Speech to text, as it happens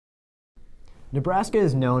Nebraska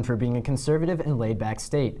is known for being a conservative and laid-back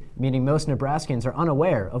state, meaning most Nebraskans are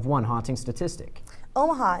unaware of one haunting statistic.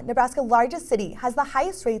 Omaha, Nebraska's largest city, has the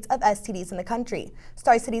highest rates of STDs in the country.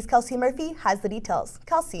 Star City's Kelsey Murphy has the details.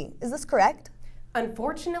 Kelsey, is this correct?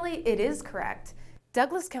 Unfortunately, it is correct.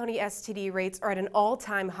 Douglas County STD rates are at an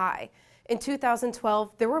all-time high. In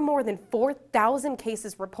 2012, there were more than 4,000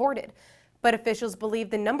 cases reported, but officials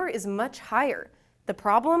believe the number is much higher. The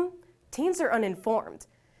problem? Teens are uninformed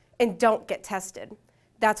and don't get tested.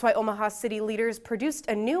 That's why Omaha city leaders produced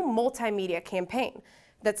a new multimedia campaign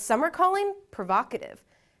that some are calling provocative.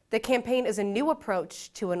 The campaign is a new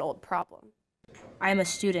approach to an old problem. I am a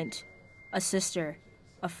student, a sister,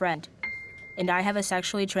 a friend, and I have a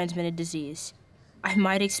sexually transmitted disease. I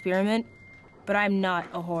might experiment, but I'm not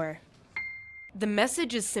a whore. The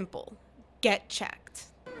message is simple: get checked.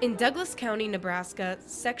 In Douglas County, Nebraska,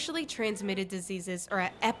 sexually transmitted diseases are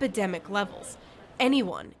at epidemic levels.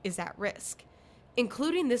 Anyone is at risk,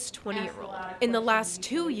 including this 20-year-old. In the last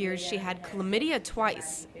 2 years, she had chlamydia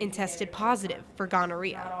twice and tested positive for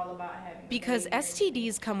gonorrhea. Because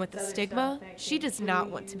STDs come with a stigma, she does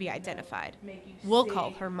not want to be identified. We'll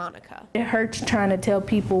call her Monica. It hurts trying to tell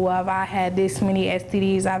people, well, I had this many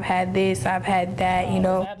STDs, I've had this, I've had that, you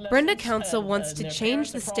know. Brenda Council wants to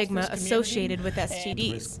change the stigma associated with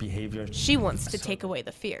STDs. She wants to take away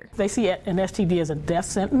the fear. They see an STD as a death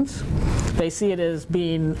sentence. They see it as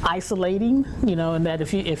being isolating, you know, and that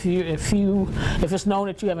if it's known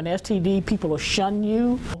that you have an STD, people will shun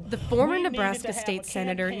you. The former Nebraska state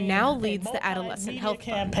senator now leads the Adolescent Health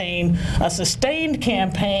Campaign, a sustained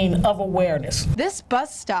campaign of awareness. This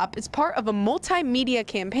bus stop is part of a multimedia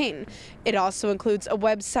campaign. It also includes a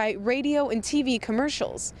website, radio, and TV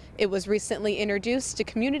commercials. It was recently introduced to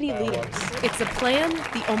community leaders. It's a plan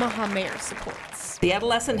the Omaha mayor supports. The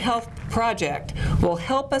Adolescent Health Project will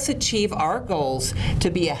help us achieve our goals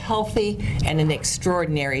to be a healthy and an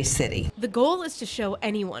extraordinary city. The goal is to show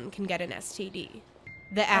anyone can get an STD.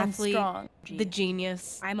 The athlete, the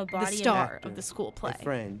genius, the star of the school play. A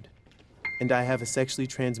friend, and I have a sexually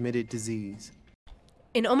transmitted disease.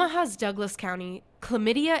 In Omaha's Douglas County,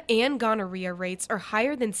 chlamydia and gonorrhea rates are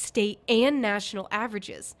higher than state and national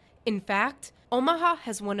averages. In fact, Omaha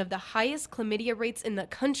has one of the highest chlamydia rates in the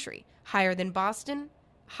country, higher than Boston,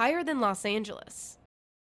 higher than Los Angeles.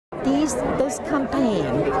 This campaign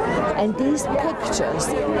and these pictures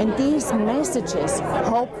and these messages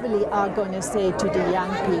hopefully are going to say to the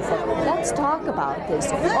young people, let's talk about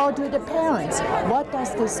this, or to the parents, what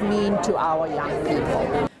does this mean to our young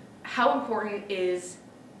people? How important is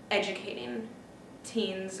educating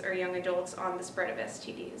teens or young adults on the spread of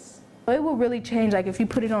STDs? It will really change, like if you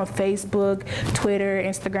put it on Facebook, Twitter,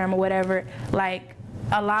 Instagram, or whatever, like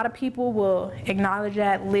a lot of people will acknowledge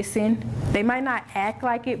that, listen. They might not act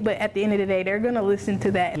like it, but at the end of the day, they're going to listen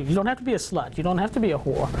to that. You don't have to be a slut. You don't have to be a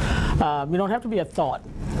whore. You don't have to be a thought.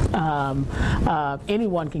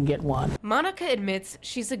 Anyone can get one. Monica admits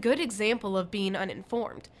she's a good example of being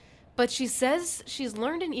uninformed, but she says she's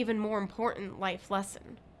learned an even more important life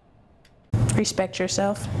lesson. Respect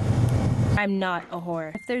yourself. I'm not a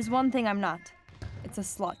whore. If there's one thing I'm not, it's a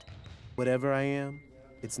slut. Whatever I am,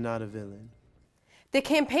 it's not a villain. The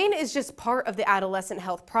campaign is just part of the Adolescent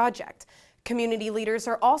Health Project. Community leaders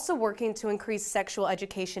are also working to increase sexual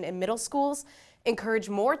education in middle schools, encourage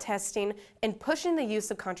more testing, and pushing the use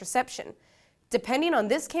of contraception. Depending on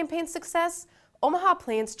this campaign's success, Omaha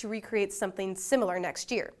plans to recreate something similar next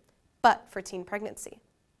year, but for teen pregnancy.